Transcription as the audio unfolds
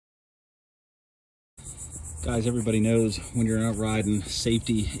Guys, everybody knows when you're out riding,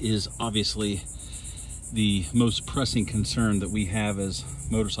 safety is obviously the most pressing concern that we have as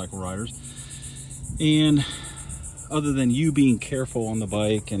motorcycle riders. And other than you being careful on the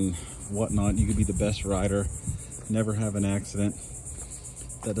bike and whatnot, you could be the best rider, never have an accident.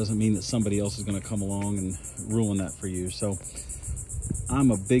 That doesn't mean that somebody else is going to come along and ruin that for you. So I'm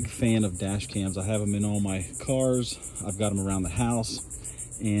a big fan of dash cams. I have them in all my cars. I've got them around the house,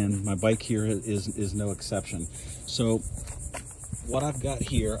 and my bike here is no exception. So what I've got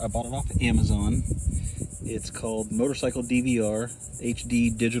here, I bought it off of Amazon. It's called Motorcycle DVR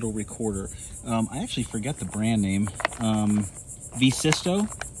HD Digital Recorder. I actually forget the brand name. Vsysto,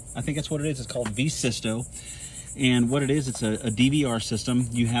 I think that's what it is. It's called Vsysto. And what it is, it's a DVR system.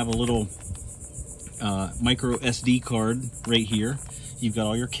 You have a little micro SD card right here. You've got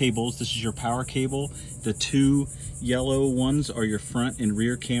all your cables. This is your power cable. The two yellow ones are your front and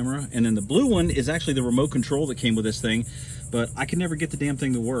rear camera. And then the blue one is actually the remote control that came with this thing. But I could never get the damn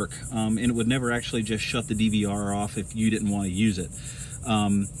thing to work. And it would never actually just shut the DVR off if you didn't want to use it.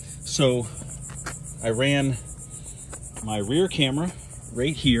 So I ran my rear camera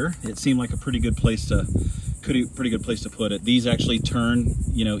right here. It seemed like a pretty good place to put it. These actually turn,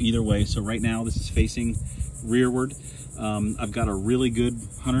 you know, either way. So right now this is facing rearward. I've got a really good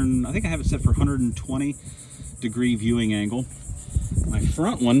I think I have it set for 120 degree viewing angle. My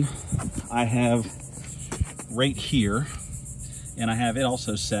front one I have right here, and I have it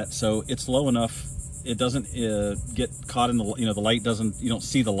also set so it's low enough it doesn't get caught in the, you know, the light doesn't, you don't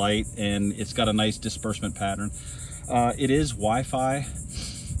see the light, and it's got a nice disbursement pattern. It is Wi-Fi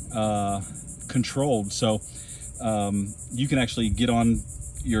controlled, so you can actually get on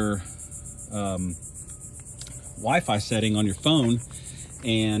your Wi-Fi setting on your phone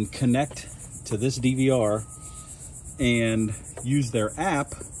and connect to this DVR and use their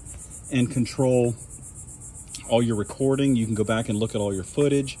app and control all your recording. You can go back and look at all your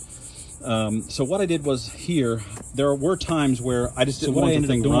footage. So what I did was here, there were times where I just didn't want the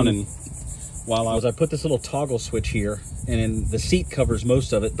thing running while I put this little toggle switch here, and then the seat covers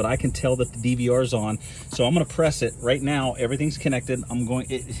most of it, but I can tell that the DVR is on. So I'm going to press it right now. Everything's connected.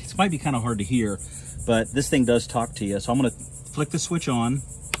 It might be kind of hard to hear, but this thing does talk to you. So I'm going to flick the switch on.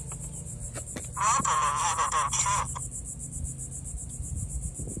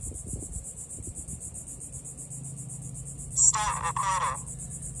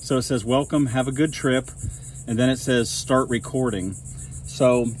 So it says, welcome, have a good trip. And then it says, start recording.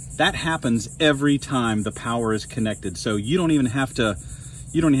 So that happens every time the power is connected. So you don't even have to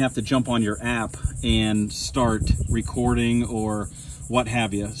jump on your app and start recording or what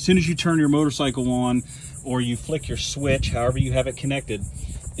have you. As soon as you turn your motorcycle on or you flick your switch, however you have it connected,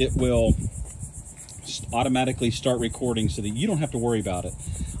 it will automatically start recording so that you don't have to worry about it.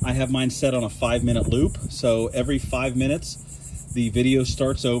 I have mine set on a 5-minute loop. So every 5 minutes, the video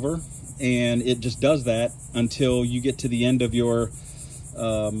starts over, and it just does that until you get to the end of your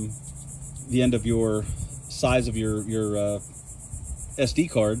size of your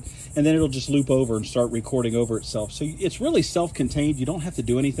SD card, and then it'll just loop over and start recording over itself. So it's really self-contained. You don't have to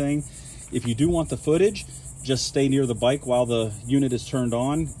do anything. If you do want the footage, just stay near the bike while the unit is turned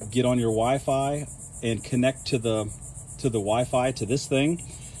on, get on your Wi-Fi and connect to the Wi-Fi to this thing,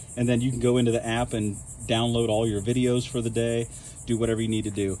 and then you can go into the app and download all your videos for the day, do whatever you need to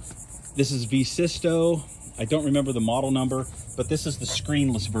do. This is Vsysto. I don't remember the model number, but this is the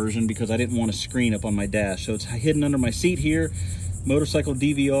screenless version because I didn't want a screen up on my dash. So it's hidden under my seat here. Motorcycle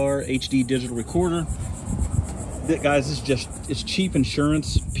DVR HD Digital Recorder. Guys, it's cheap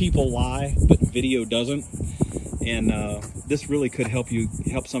insurance. People lie, but video doesn't. And this really could help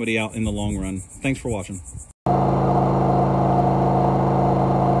somebody out in the long run. Thanks for watching.